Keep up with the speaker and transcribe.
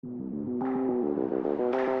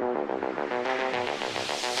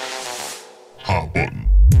Hot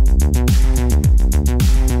Button.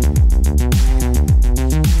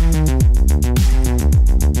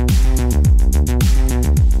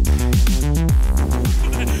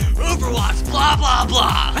 Overwatch, blah, blah,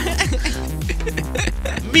 blah.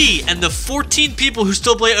 Me and the 14 people who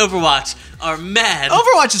still play Overwatch are mad.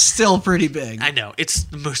 Overwatch is still pretty big. I know. It's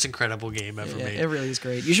the most incredible game ever Yeah, made. it really is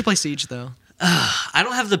great. You should play Siege, though. I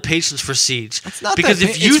don't have the patience for Siege. It's not because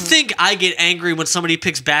that if you it's- think I get angry when somebody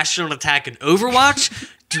picks Bastion on attack in Overwatch,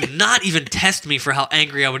 do not even test me for how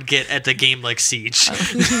angry I would get at the game like Siege.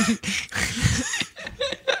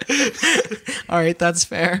 All right, that's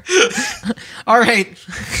fair. All right.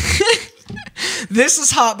 This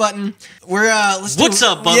is Hot Button. We're What's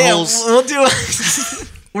up, buttholes? Yeah, we'll do.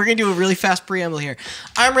 We're gonna do a really fast preamble here.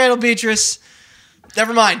 I'm Randall Beatrice.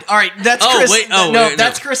 Never mind. All right, that's Oh, Chris. wait, oh, no, wait,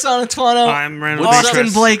 that's no. Chris Antoine. I'm Randall Austin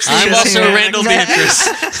Beatrice. Blake's I'm is also here. Randall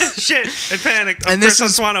Beatrice. Shit, I panicked. And this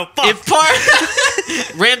is- Fuck.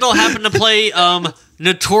 If Randall happened to play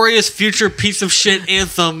notorious future piece of shit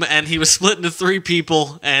Anthem, and he was split into 3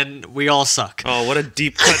 people, and we all suck. Oh, what a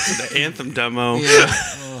deep cut to the Anthem demo.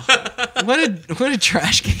 What a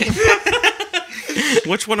trash game.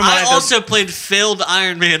 Which one of my I also played failed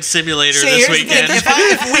Iron Man Simulator See, this here's the weekend. thing.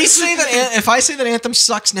 If I say that Anthem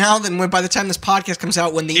sucks now, then by the time this podcast comes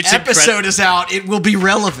out, when the It's episode is out, it will be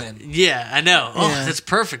relevant. Yeah, I know. Oh, Yeah. that's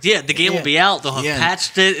perfect. Yeah, the game Yeah. will be out. They'll have Yeah.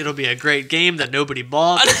 patched it. It'll be a great game that nobody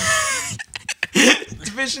bought.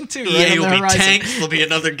 Division 2, right EA on will the be horizon. tanked. There'll be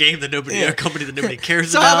another game that nobody, a company that nobody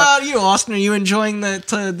cares So about. how about you, Austin? Are you enjoying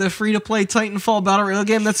the free-to-play Titanfall Battle Royale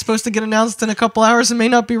game that's supposed to get announced in a couple hours and may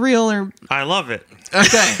not be real? Or I love it.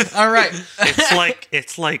 okay, all right,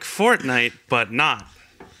 It's like Fortnite, but not.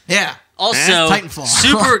 yeah. Also, Titanfall.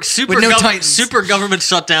 super With no Titans. super government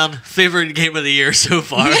shutdown. Favorite game of the year so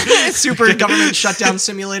far. Super government shutdown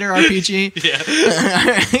simulator RPG. Yeah.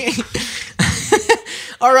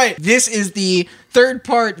 All right, this is the third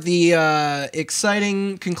part, the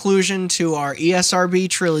exciting conclusion to our ESRB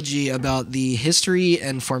trilogy about the history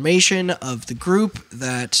and formation of the group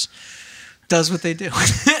that does what they do.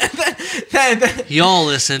 Y'all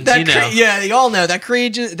listened, you know. Yeah, you all know that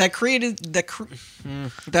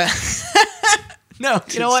No,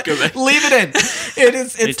 you know what? go back. Leave it in. It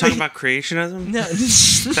is. Are you It's talking about creationism? no,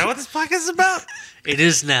 Is that what this podcast is about? It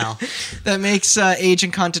is now. that makes age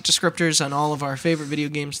and content descriptors on all of our favorite video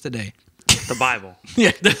games today. The Bible.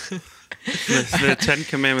 Yeah. The 10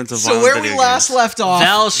 Commandments of So violent where we video last games. left off.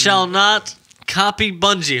 Thou shall not copy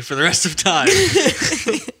Bungie for the rest of time.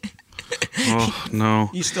 Oh, no.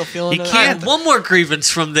 You still feeling You it? I can't- had one more grievance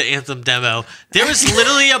from the Anthem demo. There was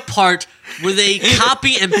literally a part where they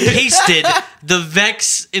copy and pasted the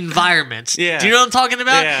Vex environment. Yeah. Do you know what I'm talking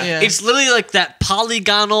about? Yeah. Yeah. It's literally like that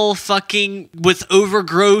polygonal fucking with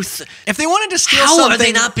overgrowth. If they wanted to steal How something, are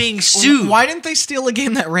they not being sued? Why didn't they steal a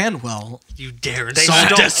game that ran well? You dare They insult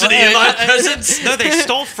stole- Destiny in my presence? No, they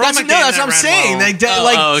stole from That's a game that's that what I'm ran saying.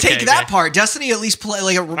 well. They take okay, that okay. part. Destiny at least All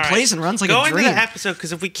right. plays and runs like Go a into dream. the episode,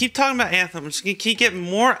 because if we keep talking about Anthem, I'm just going to keep getting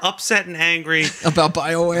more upset and angry. About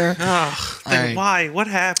BioWare. Ugh, All then right. why? What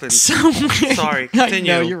happened? I Sorry,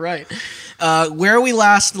 continue. know, you're right. Where we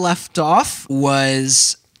last left off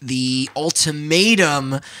was the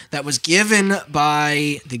ultimatum that was given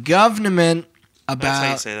by the government about. That's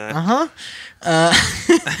how you say that.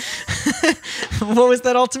 What was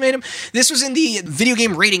that ultimatum? This was in the Video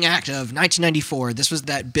Game Rating Act of 1994. This was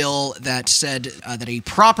that bill that said that a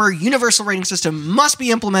proper universal rating system must be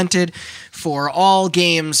implemented for all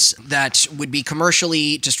games that would be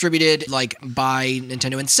commercially distributed, like by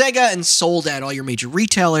Nintendo and Sega, and sold at all your major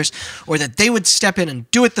retailers, or that they would step in and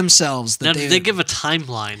do it themselves. That Now, did they give a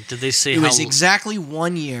timeline? Did they say it how? was exactly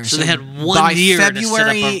 1 year. So they had 1 by year to set up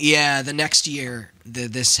February, a- yeah, the next year,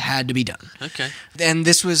 this had to be done. Okay. And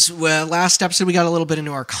this was last episode. We got a little bit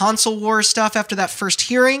into our console war stuff after that first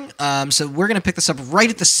hearing. So we're going to pick this up right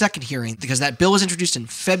at the second hearing, because that bill was introduced in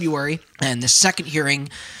February, and the second hearing,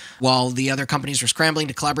 while the other companies were scrambling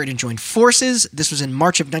to collaborate and join forces, this was in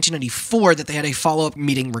March of 1994 that they had a follow-up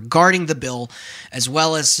meeting regarding the bill, as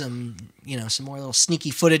well as some more little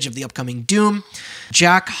sneaky footage of the upcoming Doom.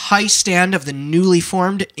 Jack Highstand of the newly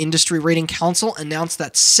formed Industry Rating Council announced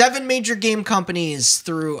that 7 major game companies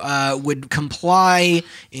would comply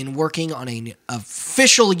in working on an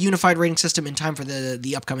official unified rating system in time for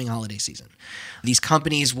the upcoming holiday season. These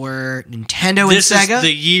companies were Nintendo This and Sega. is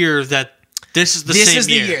the year that. This is the same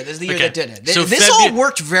year. This is the year Okay. that did it. So This all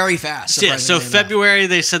worked very fast. Yeah, so surprisingly enough. February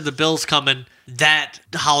they said the bill's coming. That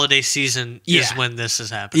holiday season is Yeah. when this is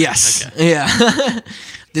happening. Yes. Okay. Yeah.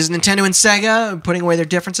 This is Nintendo and Sega putting away their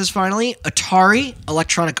differences finally. Atari,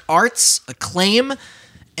 Electronic Arts, Acclaim,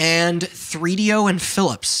 and 3DO and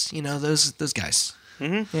Philips. You know, those guys.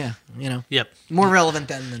 Mm-hmm. Yeah, you know. Yep. More relevant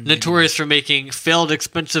than Notorious for making failed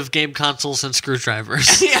expensive game consoles and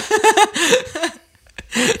screwdrivers. Yeah.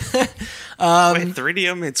 Wait,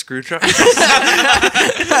 3DO made screwdrivers?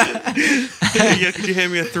 Yeah, could you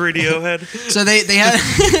hand me a 3DO head? So they had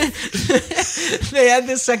they had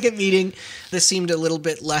this second meeting. This seemed a little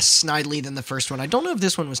bit less snidely than the first one. I don't know if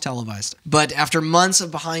this one was televised. But after months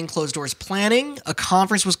of behind closed doors planning, a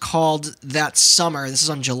conference was called that summer. This is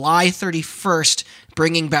on July 31st,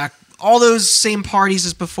 bringing back all those same parties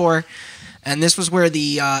as before. And this was where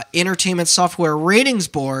the Entertainment Software Ratings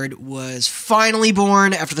Board was finally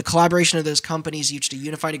born after the collaboration of those companies reached a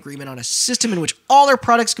unified agreement on a system in which all their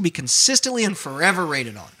products could be consistently and forever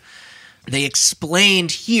rated on. They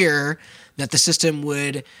explained here that the system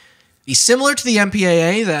would be similar to the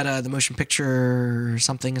MPAA, that the Motion Picture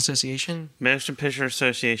something association. Motion Picture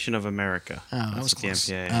Association of America. Oh, that was the close.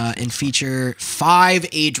 MPAA. And feature 5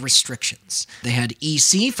 age restrictions. They had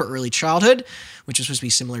EC for early childhood, which was supposed to be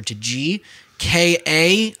similar to G.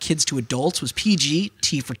 KA, kids to adults, was PG.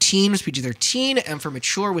 T for teen was PG-13. M for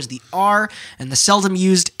mature was the R. And the seldom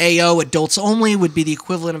used AO, adults only, would be the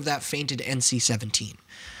equivalent of that fainted NC-17.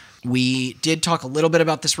 We did talk a little bit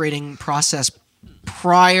about this rating process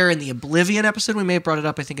prior in the Oblivion episode. We may have brought it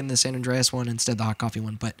up, I think, in the San Andreas one instead of the Hot Coffee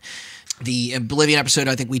one. But the Oblivion episode,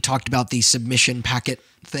 I think we talked about the submission packet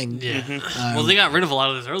thing. Yeah. Well, they got rid of a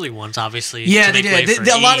lot of those early ones, obviously. Yeah, to they make way did. for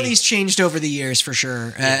A lot E. of these changed over the years for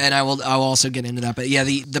sure, and I'll also get into that. But yeah,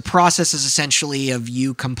 the process is essentially of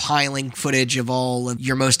you compiling footage of all of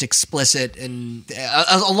your most explicit, and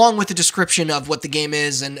along with the description of what the game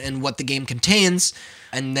is and what the game contains.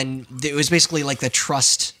 And then it was basically like the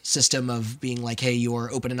trust system of being like, hey,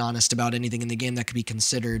 you're open and honest about anything in the game that could be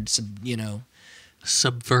considered, you know,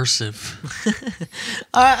 subversive.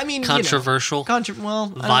 I mean, controversial.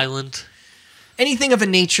 Violent. Anything of a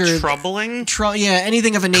nature. Troubling.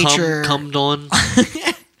 Anything of a nature. Cummed on.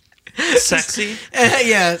 Sexy.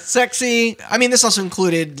 Yeah, sexy. I mean, this also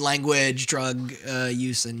included language, drug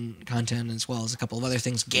use, and content, as well as a couple of other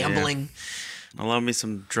things. Gambling. Yeah. Allow me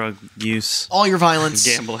some drug use. All your violence.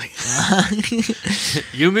 Gambling.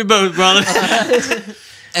 You and me both, brother.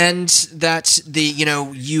 And that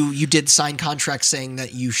you did sign contracts saying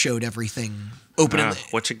that you showed everything openly.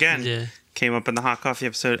 Which again came up in the Hot Coffee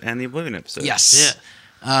episode and the Oblivion episode. Yes.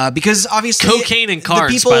 Yeah. Because obviously... Cocaine and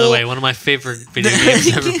cards, by the way, one of my favorite video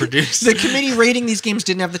games ever produced. The committee rating these games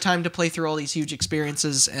didn't have the time to play through all these huge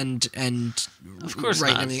experiences and of course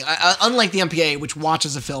write not. everything. Unlike the MPA, which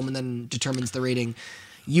watches a film and then determines the rating.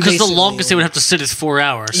 Because the longest they would have to sit is 4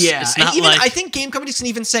 hours. Yeah. It's not I think game companies can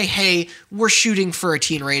even say, hey, we're shooting for a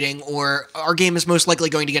teen rating, or our game is most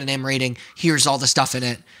likely going to get an M rating. Here's all the stuff in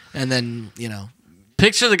it. And then,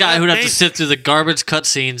 Picture the guy who'd have to sit through the garbage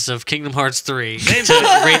cutscenes of Kingdom Hearts 3 to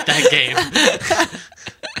rate that game.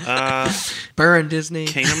 Burn, Disney.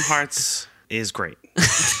 Kingdom Hearts is great.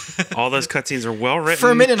 All those cutscenes are well written. For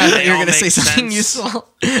a minute, I thought you were going to say sense. something useful.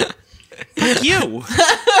 Fuck you.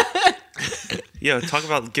 Yo, talk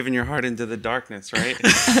about giving your heart into the darkness, right?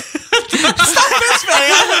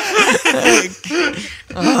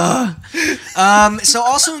 So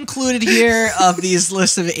also included here of these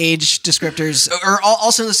lists of age descriptors, or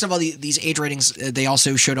also listed of all these age ratings, they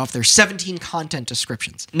also showed off their 17 content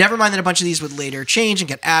descriptions. Never mind that a bunch of these would later change and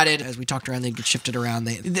get added. As we talked around, they'd get shifted around.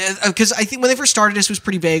 Because I think when they first started, this was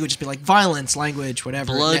pretty vague. It would just be like violence, language,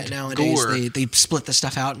 whatever. Blood, nowadays, gore. They split the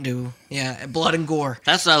stuff out into, blood and gore.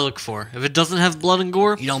 That's what I look for. If it doesn't have blood and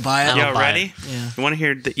gore, You don't buy it? I don't Yo, buy ready? it. Yeah. You want to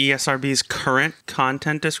hear the ESRB's current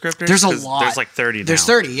content descriptors? There's a 'Cause lot. There's like 30 now. There's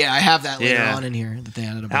 30, yeah. I have that later Yeah. on in here that they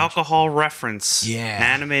added a bunch. Alcohol reference. Yeah.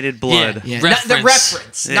 Animated blood. Yeah. Reference. Not the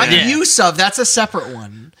reference. Not Yeah. use of. That's a separate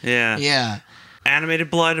one. Yeah. Yeah. Animated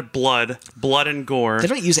blood and gore. They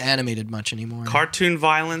don't use animated much anymore. Cartoon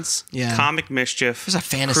violence. Yeah. Comic mischief. There's a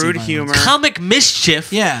fantasy Crude violence. humor. comic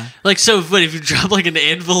mischief. Yeah. Like, so what, if you drop like an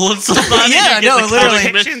anvil on somebody? Yeah, you get no, the literally.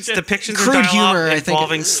 comic Depictions Crude of dialogue humor, I think.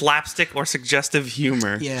 involving slapstick or suggestive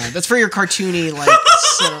humor. Yeah, that's for your cartoony, like...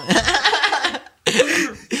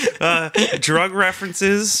 Drug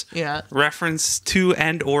references. Yeah. Reference to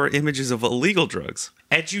and or images of illegal drugs.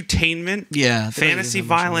 Edutainment. Yeah, they don't Fantasy use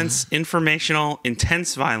that much violence. Informational.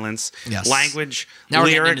 Intense violence. Yes. Language. Now we're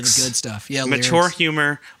lyrics. getting into the good stuff. Yeah, Mature lyrics.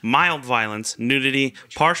 humor. Mild violence. Nudity.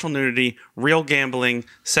 Partial nudity. Real gambling.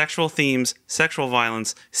 Sexual themes. Sexual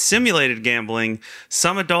violence. Simulated gambling.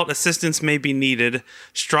 Some adult assistance may be needed.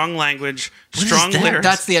 Strong language. Strong that? lyrics.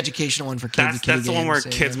 That's the educational one for kids. That's the one where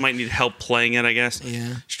kids might need help playing it, I guess.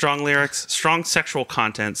 Yeah. Strong lyrics, strong sexual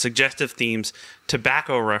content, suggestive themes,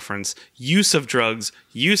 tobacco reference, use of drugs,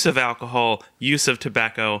 use of alcohol, use of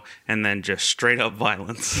tobacco, and then just straight up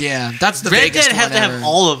violence. Yeah, that's the Red biggest Dead had one to ever. have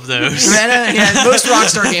all of those. Yeah, most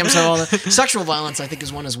Rockstar games have all the sexual violence. I think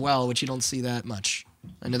is one as well, which you don't see that much.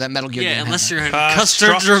 I know that Metal Gear. Yeah, game unless had you're in Strong,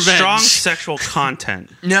 Custard's Revenge. strong sexual content.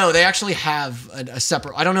 that. No, they actually have a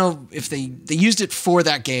separate. I don't know if they used it for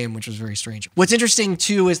that game, which was very strange. What's interesting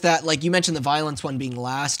too is that, like you mentioned, the violence one being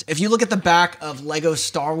last. If you look at the back of Lego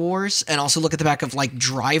Star Wars and also look at the back of like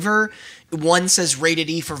Driver, one says rated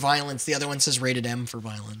E for violence, the other one says rated M for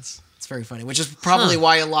violence. It's very funny, which is probably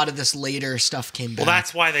why a lot of this later stuff came back. Well,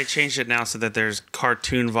 that's why they changed it now so that there's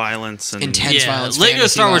cartoon violence and Intense Yeah, violence. Lego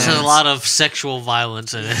fantasy Star Wars has a violence. lot of sexual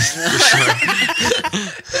violence in it, for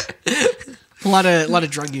sure. A lot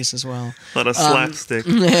of drug use as well. a lot of slapstick.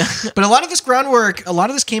 Yeah. But a lot of this groundwork, a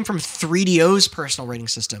lot of this came from 3DO's personal rating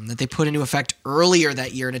system that they put into effect earlier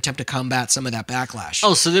that year in an attempt to combat some of that backlash.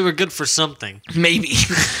 Oh, so they were good for something. Maybe.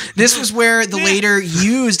 This was where the later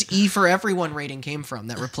used E for Everyone rating came from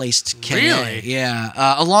that replaced KA. Really? Yeah.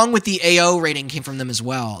 Along with the AO rating came from them as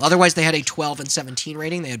well. Otherwise, they had a 12 and 17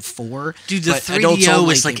 rating. They had 4. Dude, the but adults 3DO only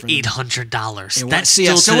was came like from them. $800. It That was.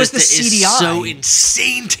 Yeah, still so to was the this day is CDI. so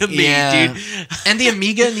insane to me, Yeah. dude. And the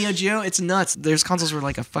Amiga and Neo Geo, it's nuts. Those consoles were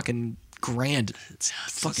like a fucking grand. It's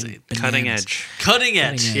fucking insane. Cutting bananas. edge. Cutting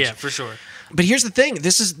edge. edge. Yeah, for sure. But here's the thing: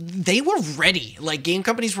 they were ready. Like game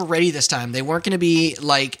companies were ready this time. They weren't going to be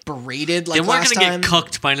like berated like They weren't last going to time. get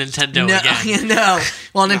cucked by Nintendo No, again. no.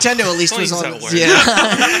 Well, Nintendo at least was Don't on. use that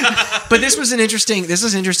word. Yeah. But this was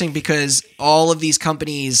interesting because all of these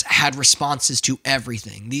companies had responses to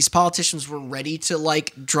everything. These politicians were ready to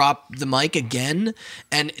like drop the mic again,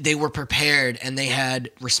 and they were prepared, and they had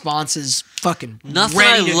responses fucking Nothing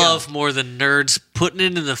ready I to go. love more than nerds putting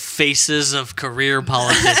it in the faces of career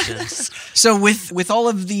politicians. So with all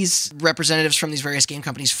of these representatives from these various game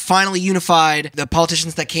companies finally unified, the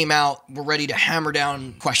politicians that came out were ready to hammer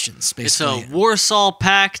down questions, It's basically. a Warsaw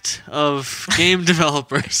Pact of game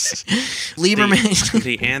developers. Lieberman,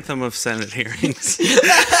 The anthem of Senate hearings.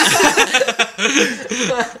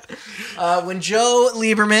 when Joe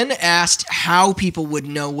Lieberman asked how people would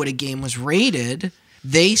know what a game was rated,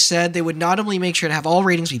 they said they would not only make sure to have all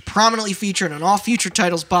ratings be prominently featured on all future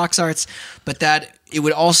titles' box arts, but that it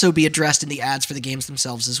would also be addressed in the ads for the games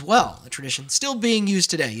themselves as well. A tradition still being used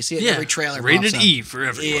today. You see it in every trailer. Rated pops up. E for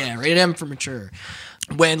everyone. Yeah, rated M for mature.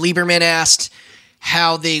 When Lieberman asked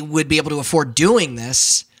how they would be able to afford doing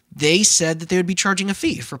this, they said that they would be charging a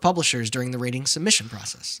fee for publishers during the rating submission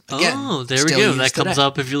process. Again, Oh, there we still go. used That comes today.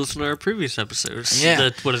 up if you listen to our previous episodes. Yeah.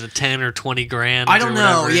 What is it, 10 or 20 grand? I don't or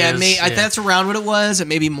know. whatever it Yeah, is. I think that's around what it was. It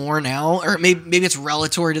may be more now, or maybe it's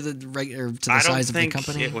relative to the regular to the I don't size of the think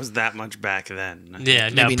company. it was that much back then. Yeah,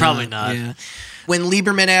 no, Maybe probably not. Yeah. When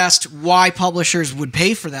Lieberman asked why publishers would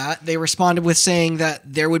pay for that, they responded with saying that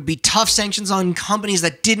there would be tough sanctions on companies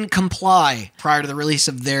that didn't comply prior to the release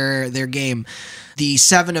of their game. The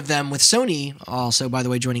 7 of them with Sony, also, by the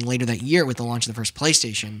way, joining later that year with the launch of the first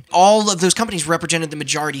PlayStation. All of those companies represented the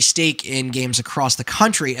majority stake in games across the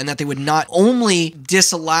country, and that they would not only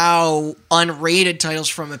disallow unrated titles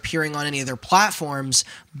from appearing on any of their platforms,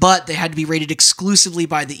 but they had to be rated exclusively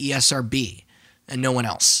by the ESRB and no one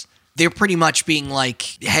else. They're pretty much being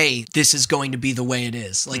like, hey, this is going to be the way it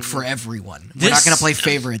is, like for everyone. We're not going to play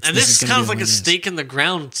favorites. And this is gonna kind be of the like way a it is. stake in the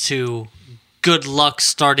ground to good luck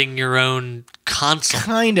starting your own console.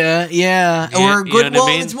 Kinda, yeah. Yeah, Or you good. know what I Well,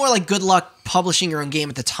 mean? it's more like good luck publishing your own game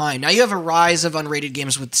at the time. Now you have a rise of unrated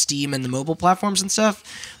games with Steam and the mobile platforms and stuff,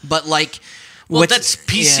 but like, Well, that's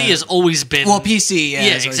PC has always been. Well, PC, yeah, Yeah,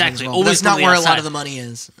 has always been exactly. as well. But Always that's not been the where a lot outside. of the money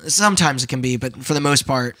is. Sometimes it can be, but for the most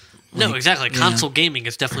part, No, like, exactly. yeah. Console gaming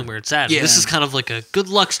is definitely where it's at. Yeah. This is kind of like a good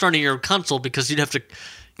luck starting your own console because you'd have to.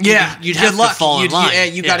 Yeah, you'd good have luck. to fall in You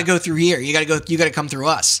line. got to go through here. You got to come through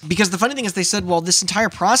us. Because the funny thing is, they said, well, this entire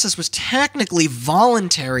process was technically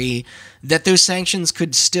voluntary. That those sanctions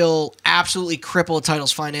could still absolutely cripple a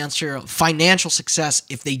title's financial success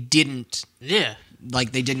if they didn't Yeah.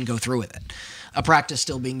 they didn't go through with it. A practice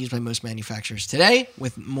still being used by most manufacturers today,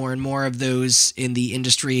 with more and more of those in the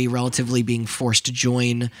industry relatively being forced to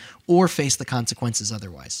join or face the consequences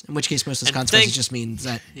otherwise. In which case, most of those And consequences just means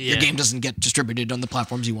that your Yeah. game doesn't get distributed on the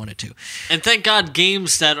platforms you want it to. And thank God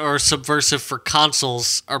games that are subversive for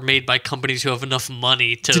consoles are made by companies who have enough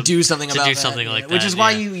money to Do something about that, something yeah. like that. Which is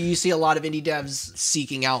why yeah. you see a lot of indie devs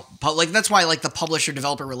seeking out that's why like the publisher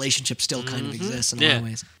developer relationship still kind of exists in a lot of Yeah.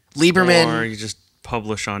 ways. Lieberman, Or you just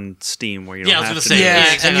publish on Steam where you don't Yeah, I was have gonna to say, do yeah,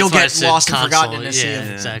 exactly. and you'll That's why I get said lost and console. forgotten in a sea Yeah,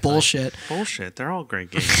 of exactly. bullshit. Bullshit. They're all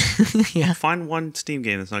great games. Yeah. Find one Steam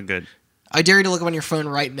game that's not good. I dare you to look up on your phone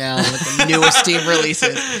right now what the newest Steam release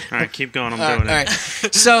is. All right, keep going. I'm doing All it. right.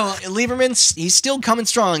 So Lieberman, he's still coming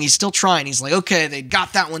strong. He's still trying. He's like, okay, they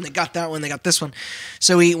got that one. They got that one. They got this one.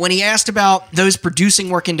 So when he asked about those producing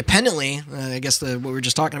work independently, I guess what we were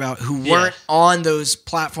just talking about, who weren't on those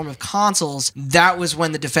platform of consoles, that was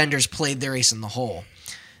when the Defenders played their ace in the hole.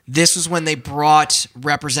 This was when they brought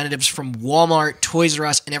representatives from Walmart, Toys R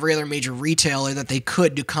Us, and every other major retailer that they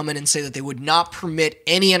could to come in and say that they would not permit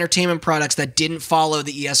any entertainment products that didn't follow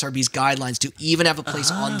the ESRB's guidelines to even have a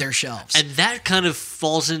place on their shelves. And that kind of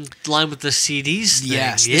falls in line with the CDs thing.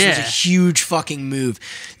 Yes, this was a huge fucking move.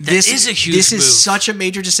 This is a huge move. This is such a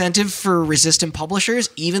major disincentive for resistant publishers.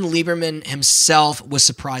 Even Lieberman himself was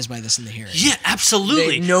surprised by this in the hearing. Yeah,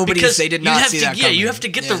 absolutely. They did not see that coming. You have to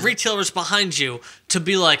get the retailers behind you to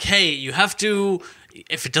be like, hey, you have to,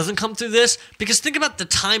 if it doesn't come through this, because think about the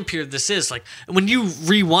time period this is. Like, when you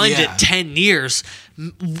rewind it 10 years,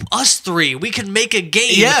 us three, we can make a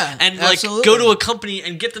game and like go to a company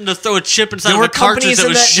and get them to throw a chip inside of a cartridge that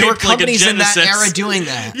was shaped like a Genesis. There were companies in that era doing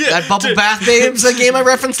that. That Bubble Bath Babes, a game I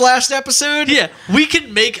referenced last episode. Yeah, we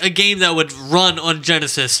can make a game that would run on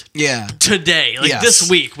Genesis today. Like this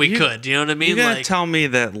week we could. You know what I mean? You're going to tell me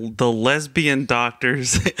that The Lesbian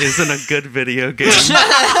Doctors isn't a good video game?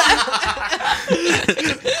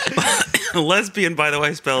 Lesbian, by the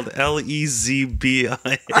way, spelled Lezbi.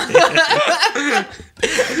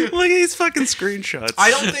 Look at these fucking screenshots.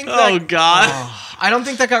 I don't think. Oh God! I don't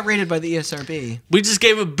think that got rated by the ESRB. We just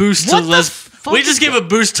gave a boost to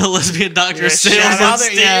Lesbian Doctors sales on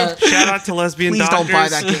Steam. Shout out to Lesbian Please Doctors. don't buy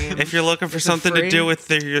that game. If you're looking for something to do with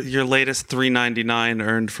your latest $3.99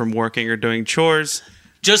 earned from working or doing chores.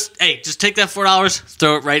 Just take that $4,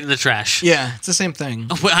 throw it right in the trash. Yeah, it's the same thing.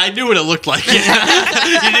 I knew what it looked like. You didn't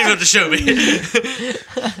even have to show me.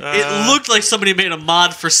 It looked like somebody made a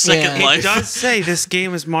mod for Second Life. It does say this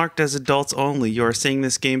game is marked as adults only. You are seeing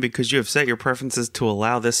this game because you have set your preferences to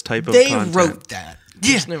allow this type of content. They wrote that.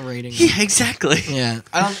 There's no rating. Yeah, exactly. Yeah,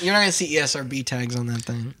 you're not gonna see ESRB tags on that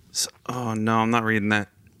thing. Oh no, I'm not reading that.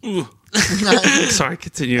 Sorry,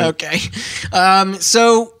 continue. Okay.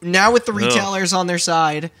 So now with the retailers on their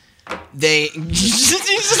side, it's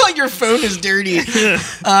just like your phone is dirty. With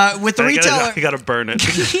the retailer, I gotta burn it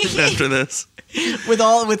after this. With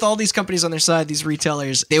all these companies on their side, these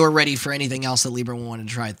retailers, they were ready for anything else that Lieberman wanted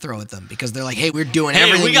to try and throw at them because they're like, hey, we're doing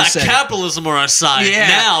everything we got you said. Capitalism on our side. Yeah,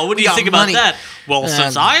 now, what do you think money. about that? Well,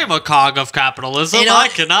 since I am a cog of capitalism, I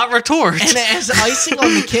cannot retort. And as icing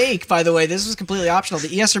on the cake, by the way, this was completely optional. The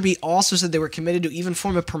ESRB also said they were committed to even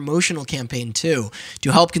form a promotional campaign, too,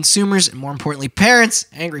 to help consumers, and more importantly, parents,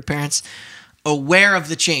 angry parents, aware of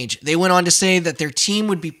the change. They went on to say that their team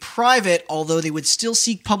would be private, although they would still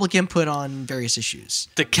seek public input on various issues.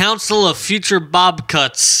 The Council of Future Bob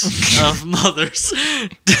Cuts of Mothers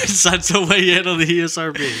decides to weigh in on the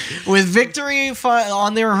ESRB. With victory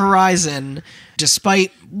on their horizon,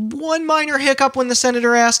 despite one minor hiccup when the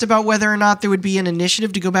senator asked about whether or not there would be an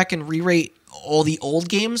initiative to go back and re-rate all the old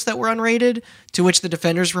games that were unrated, to which the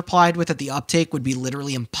Defenders replied with that the uptake would be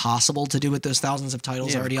literally impossible to do with those thousands of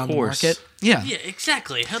titles already on the market. Yeah,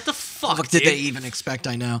 exactly. How the fuck did they even expect?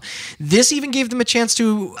 I know. This even gave them a chance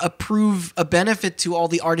to approve a benefit to all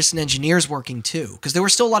the artists and engineers working too, because there were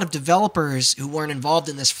still a lot of developers who weren't involved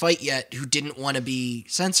in this fight yet, who didn't want to be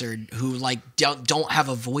censored, who don't have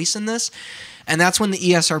a voice in this. And that's when the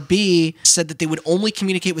ESRB said that they would only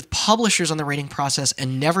communicate with publishers on the rating process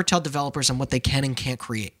and never tell developers on what they can and can't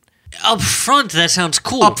create. Up front, that sounds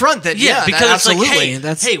cool. Up front, because it's absolutely.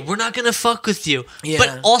 Like, hey, we're not gonna fuck with you. Yeah.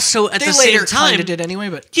 But also at the same time, they did anyway.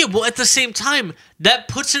 But at the same time, that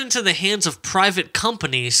puts it into the hands of private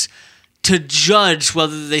companies to judge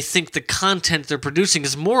whether they think the content they're producing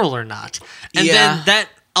is moral or not, and then that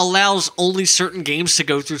allows only certain games to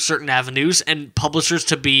go through certain avenues and publishers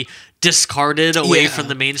to be discarded away from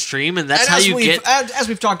the mainstream, and that's how you get... As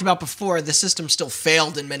we've talked about before, the system still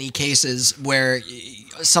failed in many cases where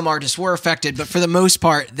some artists were affected, but for the most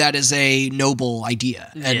part, that is a noble idea.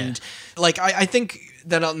 And I think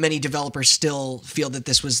that many developers still feel that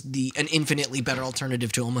this was an infinitely better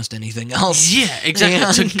alternative to almost anything else. Yeah,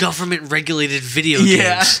 exactly. To government-regulated video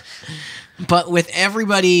games. But with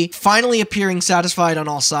everybody finally appearing satisfied on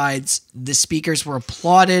all sides, the speakers were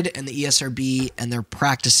applauded and the ESRB and their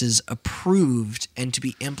practices approved and to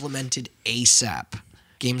be implemented ASAP.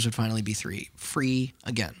 Games would finally be free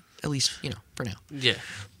again, at least, for now. Yeah.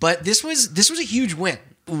 But this was a huge win.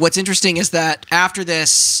 What's interesting is that after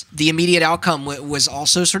this, the immediate outcome was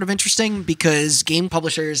also sort of interesting because game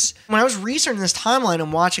publishers, when I was researching this timeline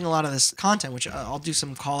and watching a lot of this content, which I'll do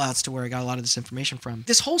some call outs to where I got a lot of this information from,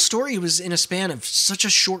 this whole story was in a span of such a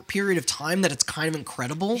short period of time that it's kind of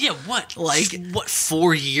incredible. Yeah, what? Like,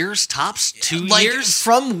 4 years tops? 2 years?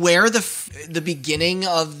 From where the beginning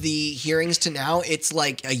of the hearings to now, it's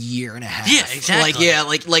like a year and a half. Yeah, exactly.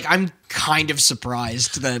 Like I'm kind of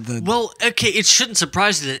surprised that the... Well, okay, it shouldn't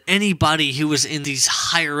surprise you that anybody who was in these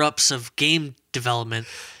higher ups of game development,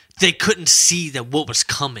 they couldn't see that what was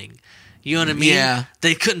coming. You know what I mean? Yeah.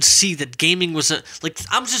 They couldn't see that gaming was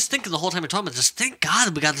I'm just thinking the whole time we're talking about this, thank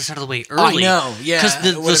God we got this out of the way early. I know, yeah. Because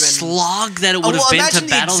the slog that it would have been to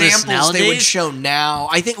battle the this examples nowadays. they would show now.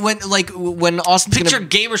 I think when Austin's Picture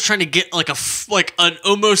gamers trying to get like an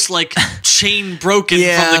almost like chain broken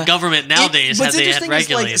from the government nowadays had they had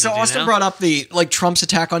regulated. So Austin brought up the Trump's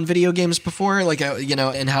attack on video games before,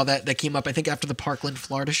 and how that came up. I think after the Parkland,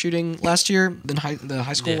 Florida shooting last year, the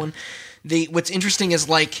high school one. What's interesting is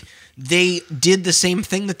they did the same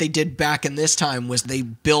thing that they did back in this time was they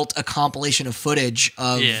built a compilation of footage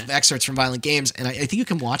of excerpts from violent games, and I think you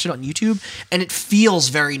can watch it on YouTube, and it feels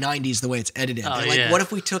very 90s the way it's edited. What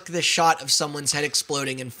if we took this shot of someone's head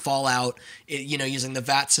exploding in Fallout, using the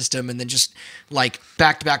VAT system, and then just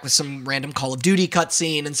back to back with some random Call of Duty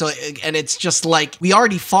cutscene, and it's just we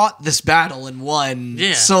already fought this battle and won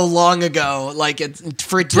so long ago.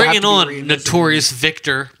 For it to bring it on, notorious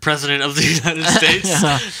Victor, president of the United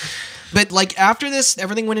States. But after this,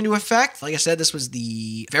 everything went into effect. Like I said, this was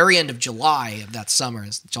the very end of July of that summer,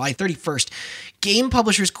 July 31st. Game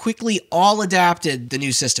publishers quickly all adapted the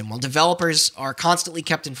new system, while developers are constantly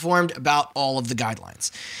kept informed about all of the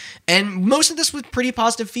guidelines. And most of this with pretty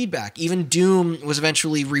positive feedback. Even Doom was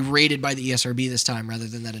eventually re-rated by the ESRB this time rather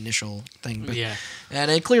than that initial thing. But,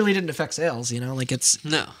 and it clearly didn't affect sales,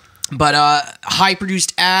 No. But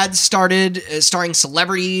high-produced ads started starring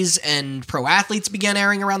celebrities, and pro athletes began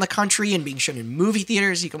airing around the country and being shown in movie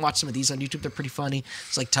theaters. You can watch some of these on YouTube. They're pretty funny.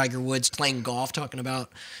 It's like Tiger Woods playing golf, talking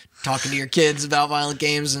to your kids about violent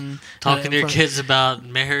games and talking to your kids about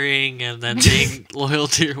marrying and then being loyal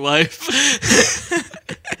to your wife.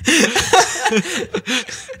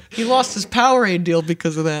 He lost his Powerade deal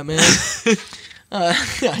because of that, man.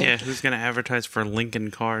 Who's going to advertise for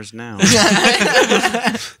Lincoln cars now? Matthew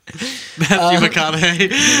McConaughey.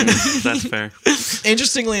 That's fair.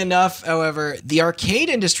 Interestingly enough, however, the arcade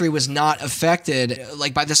industry was not affected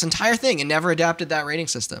by this entire thing and never adapted that rating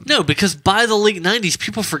system. No, because by the late 90s,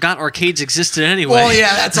 people forgot arcades existed anyway. Well,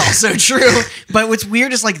 yeah, that's also true. But what's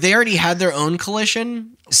weird is they already had their own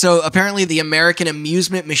collision. So apparently the American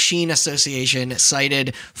Amusement Machine Association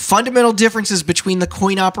cited fundamental differences between the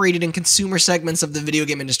coin-operated and consumer segments of the video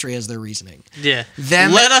game industry as their reasoning. Yeah.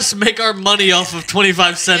 Let us make our money off of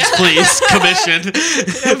 25 cents, please, commission.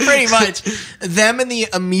 Pretty much. Them and the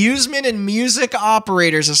Amusement and Music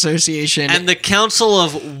Operators Association. And the Council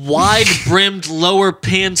of Wide-Brimmed Lower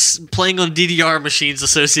Pants Playing on DDR Machines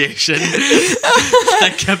Association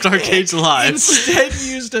that kept arcades alive. Instead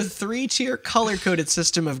used a 3-tier color-coded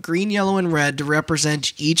system of green, yellow, and red to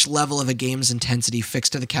represent each level of a game's intensity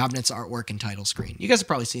fixed to the cabinet's artwork and title screen. You guys have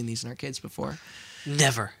probably seen these in arcades before.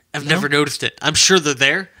 Never. I've never noticed it. I'm sure they're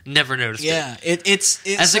there. Never noticed it. Yeah. It's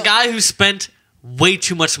As a guy who spent way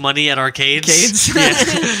too much money at arcades. Yeah.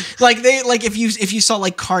 if you saw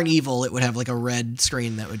Carnival, it would have a red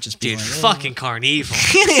screen that would just be fucking Carnival.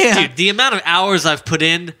 Yeah. Dude, the amount of hours I've put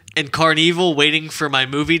in Carnival waiting for my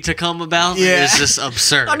movie to come about is just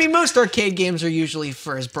absurd. I mean, most arcade games are usually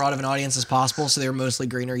for as broad of an audience as possible, so they were mostly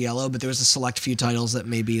green or yellow, but there was a select few titles that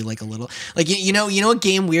maybe a little you know a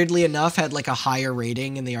game weirdly enough had a higher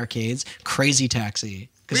rating in the arcades? Crazy Taxi.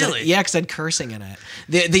 Really? Because it had cursing in it.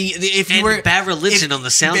 If you were Bad Religion on the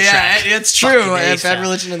soundtrack. Yeah, it's true. Bad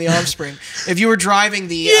Religion and the Offspring. If you were driving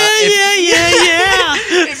the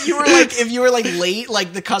if you were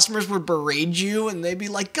late, the customers would berate you and they'd be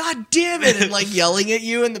like, "God damn it!" and yelling at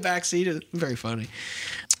you in the backseat. It's very funny.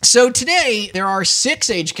 So today, there are 6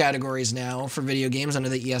 age categories now for video games under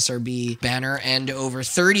the ESRB banner, and over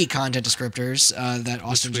 30 content descriptors that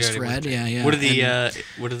Austin just read. Yeah. What are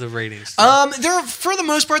the ratings? They're for the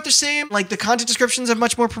most part the same. The content descriptions have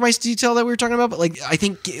much more precise detail that we were talking about, but I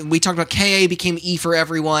think we talked about KA became E for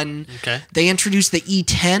everyone. Okay. They introduced the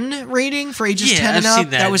E10 rating for ages 10 and up. Seen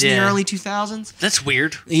that was in the early 2000s. That's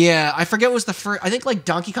weird. Yeah, I forget what was the first. I think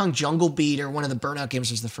Donkey Kong Jungle Beat or one of the Burnout games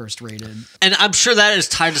was the first rated. And I'm sure that is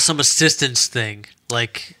tied to some assistance thing.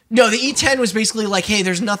 No, the E10 was basically hey,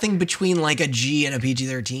 there's nothing between a G and a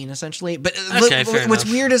PG-13 essentially. But what's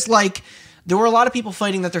weird is there were a lot of people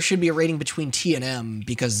fighting that there should be a rating between T and M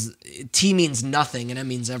because T means nothing and M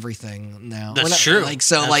means everything now. That's true.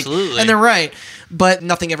 Absolutely. And they're right, but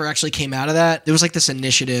nothing ever actually came out of that. There was like this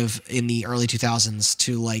initiative in the early 2000s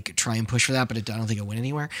to like try and push for that, but I don't think it went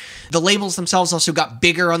anywhere. The labels themselves also got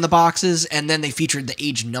bigger on the boxes, and then they featured the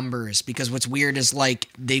age numbers because what's weird is like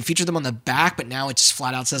they featured them on the back, but now it just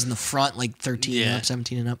flat out says in the front like 13 and up,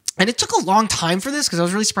 17 and up. And it took a long time for this because I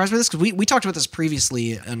was really surprised by this because we talked about this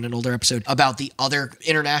previously in an older episode about the other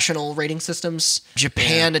international rating systems.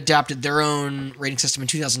 Japan adapted their own rating system in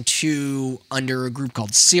 2002 under a group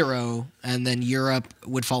called Zero, and then Europe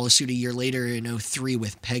would follow suit a year later in 2003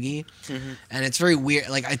 with PEGI. And it's very weird.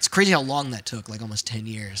 Like, it's crazy how long that took, like almost 10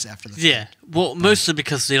 years after the Yeah. Well, mostly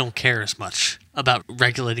because they don't care as much about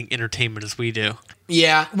regulating entertainment as we do.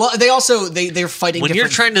 Yeah. Well, they also they're fighting when you're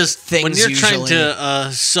trying to things when you're usually. trying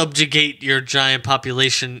to subjugate your giant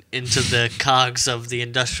population into the cogs of the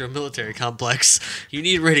industrial military complex, you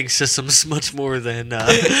need rating systems much more than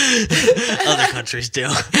other countries do.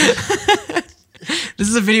 This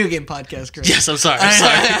is a video game podcast, Chris. Yes, I'm sorry.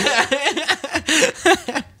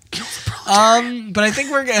 But I think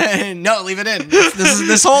we're gonna leave it in.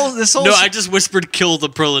 This whole. No, I just whispered "kill the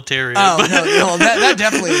proletariat." Oh no, that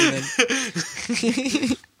definitely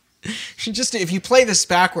leave it. Just if you play this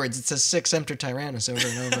backwards, it says 6 Enter Tyrannus over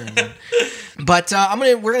and over again. But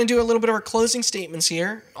we're gonna do a little bit of our closing statements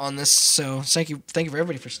here on this. So thank you for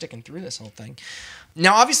everybody for sticking through this whole thing.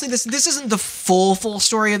 Now, obviously, this isn't the full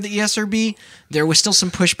story of the ESRB. There was still some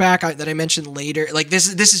pushback that I mentioned later. Like this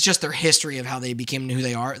is just their history of how they became who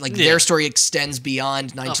they are. Like their story extends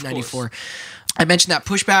beyond 1994. I mentioned that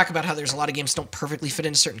pushback about how there's a lot of games that don't perfectly fit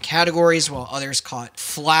into certain categories, while others caught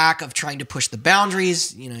flack of trying to push the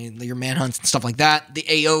boundaries. You know, your manhunts and stuff like that. The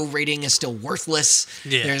AO rating is still worthless.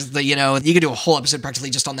 Yeah. There's you could do a whole episode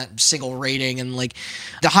practically just on that single rating, and like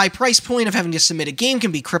the high price point of having to submit a game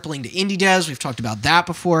can be crippling to indie devs. We've talked about that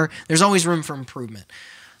before. There's always room for improvement.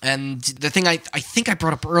 And the thing I think I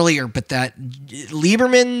brought up earlier, but that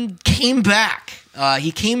Lieberman came back.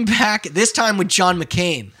 He came back this time with John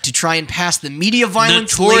McCain to try and pass the Media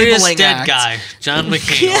Violence Notorious Labeling dead Act. guy, John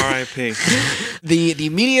McCain. R.I.P. The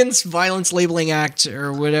Media Violence Labeling Act,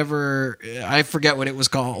 or whatever, I forget what it was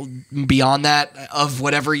called, beyond that, of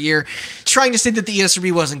whatever year, trying to say that the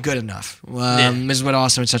ESRB wasn't good enough, is what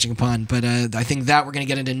Austin was touching upon. But I think that we're going to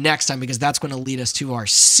get into next time, because that's going to lead us to our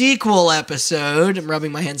sequel episode. I'm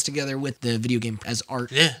rubbing my hands together with the video game as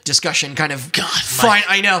art discussion kind of. God, fine,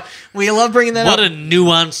 I know. We love bringing that up. What a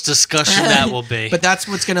nuanced discussion that will be. But that's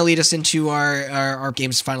what's going to lead us into our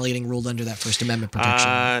games finally getting ruled under that First Amendment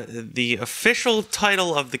protection. The official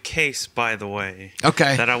title of the case, by the way,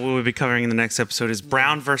 that we will be covering in the next episode is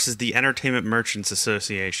Brown versus the Entertainment Merchants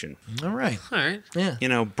Association. All right. Yeah. You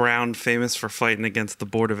know, Brown famous for fighting against the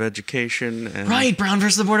Board of Education. And right, Brown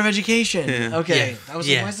versus the Board of Education. Yeah. Okay. That was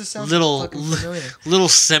why does this sound little fucking familiar? Little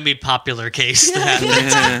semi-popular case that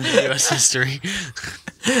happened in U.S. history.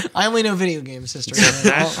 I only know video games history.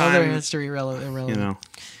 All their history irrelevant. You know.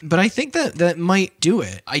 But I think that might do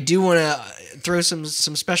it. I do want to throw some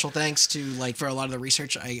special thanks to for a lot of the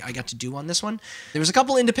research I got to do on this one. There was a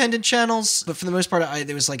couple independent channels, but for the most part,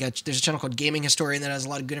 there's a channel called Gaming Historian that has a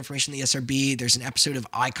lot of good information in the SRB. There's an episode of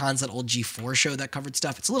Icons, that old G4 show that covered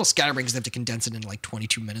stuff. It's a little scatterbrained because they have to condense it into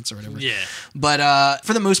 22 minutes or whatever. Yeah. But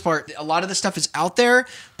for the most part, a lot of the stuff is out there,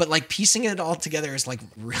 but piecing it all together is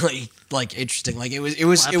really interesting. It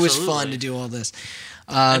was fun to do all this.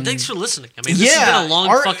 And thanks for listening. I mean, this has been a long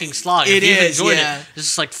fucking slog. It is. Enjoyed it.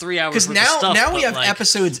 It's just 3 hours worth of stuff. Now we have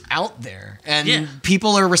episodes out there, and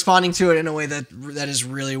people are responding to it in a way that is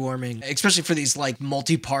really warming, especially for these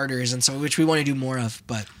multi-parters, and so which we want to do more of.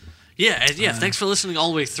 But thanks for listening all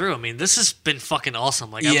the way through. I mean, this has been fucking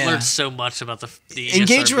awesome. I've learned so much about the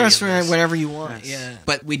engage ESRB with us whenever you want. Yes.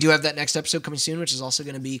 But we do have that next episode coming soon, which is also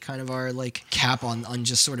going to be kind of our cap on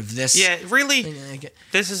just sort of this. Yeah, really.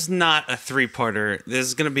 This is not a 3-parter. This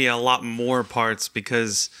is going to be a lot more parts,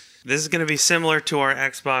 because this is going to be similar to our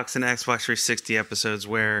Xbox and Xbox 360 episodes,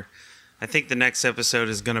 where I think the next episode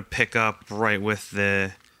is going to pick up right with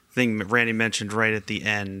the thing Randy mentioned right at the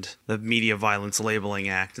end, the Media Violence Labeling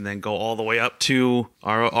Act, and then go all the way up to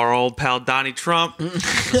our old pal Donnie Trump.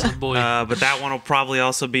 Boy. But that one will probably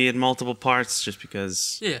also be in multiple parts, just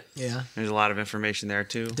because there's a lot of information there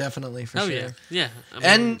too. Definitely, for sure. Yeah. I mean,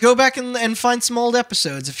 and go back and find some old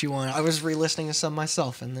episodes if you want. I was re-listening to some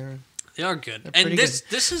myself, and they're They are good. Pretty And this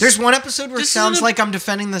good. is There's one episode where it this is sounds an- like I'm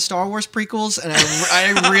defending the Star Wars prequels, and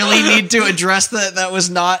I really need to address that was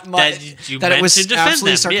not my That you that it meant was to defend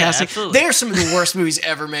absolutely them. Yeah, sarcastic. absolutely. They are some of the worst movies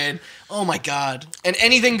ever made. Oh my god! And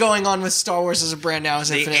anything going on with Star Wars as a brand now is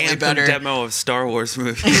The infinitely anthem better. demo of Star Wars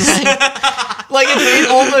movies. Like it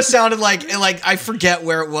almost sounded like I forget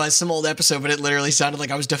where it was, some old episode, but it literally sounded like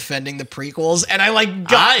I was defending the prequels, and I like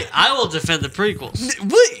got. I will defend the prequels.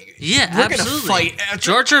 What? Yeah, We're absolutely. gonna fight after-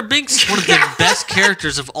 Jar Jar Binks, one of the best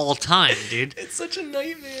characters of all time, dude. It's such a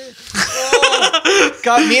nightmare. Oh.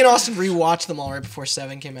 God, me and Austin rewatched them all right before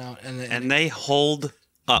 7 came out, And they hold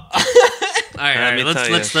up. All right, me let's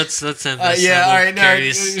tell end this. yeah, and all we'll right. No, carry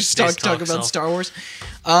just these talk talks about off. Star Wars.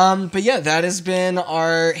 But yeah, that has been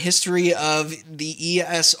our history of the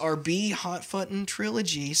ESRB Hot Futton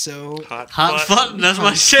trilogy. So Hot Futton, that's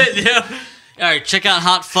my shit, yeah. All right, check out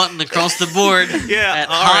Hot Futton across the board. Yeah, at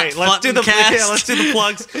all right. Let's do the Futtoncast. let's do the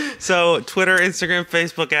plugs. So Twitter, Instagram,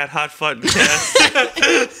 Facebook at Hot Futtoncast.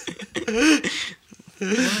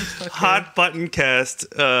 Hot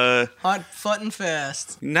Buttoncast. Hot Futton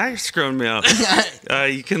Fast. Now you're screwing me up.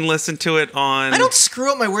 You can listen to it on. I don't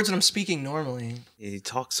screw up my words when I'm speaking normally. You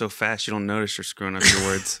talk so fast you don't notice you're screwing up your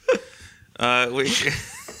words.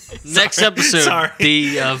 Next episode, Sorry.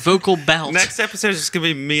 the vocal bout. Next episode is just gonna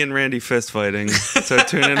be me and Randy fist fighting. So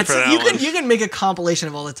tune in for that one. You can make a compilation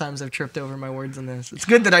of all the times I've tripped over my words in this. It's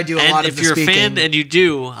good that I do a lot And of if the you're speaking. a fan and you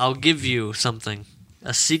do, I'll give you something.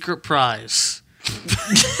 A secret prize.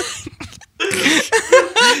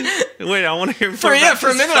 Wait, I want to hear more for about a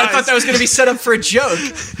this minute I thought prize. that was going to be set up for a joke.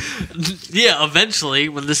 Yeah, eventually,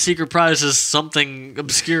 when the secret prize is something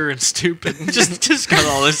obscure and stupid. Just cut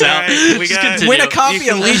all this out. All right, we Just got- continue. Win a copy You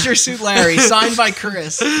of can- Leisure Suit Larry, signed by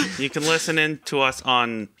Chris. You can listen in to us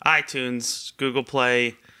on iTunes, Google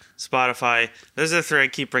Play, Spotify. Those are the 3 I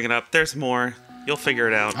keep bringing up. There's more. You'll figure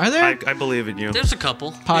it out. Are there? I believe in you. There's a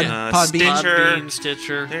couple. Pod- yeah. Podbean. Stitcher. Podbean,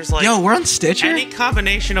 Stitcher. There's like Yo, we're on Stitcher? any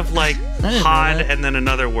combination of like didn't know pod that. and then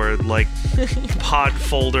another word like pod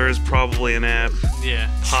folder is probably an app. Yeah.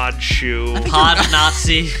 Pod shoe. Pod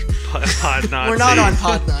Nazi. Pod Nazi. We're not on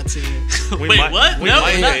Pod Nazi. We Wait, might- what? we No,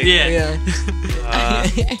 might we're not. be. Yeah.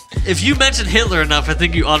 Yeah. If you mention Hitler enough, I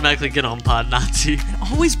think you automatically get on Pod Nazi.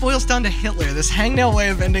 Always boils down to Hitler, this hangnail way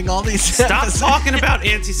of ending all these Stop episodes. talking about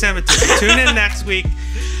anti-Semitism. Tune in next week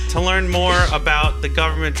to learn more about the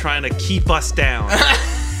government trying to keep us down.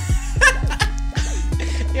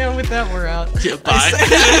 Yeah, with that, we're out. Yeah, bye.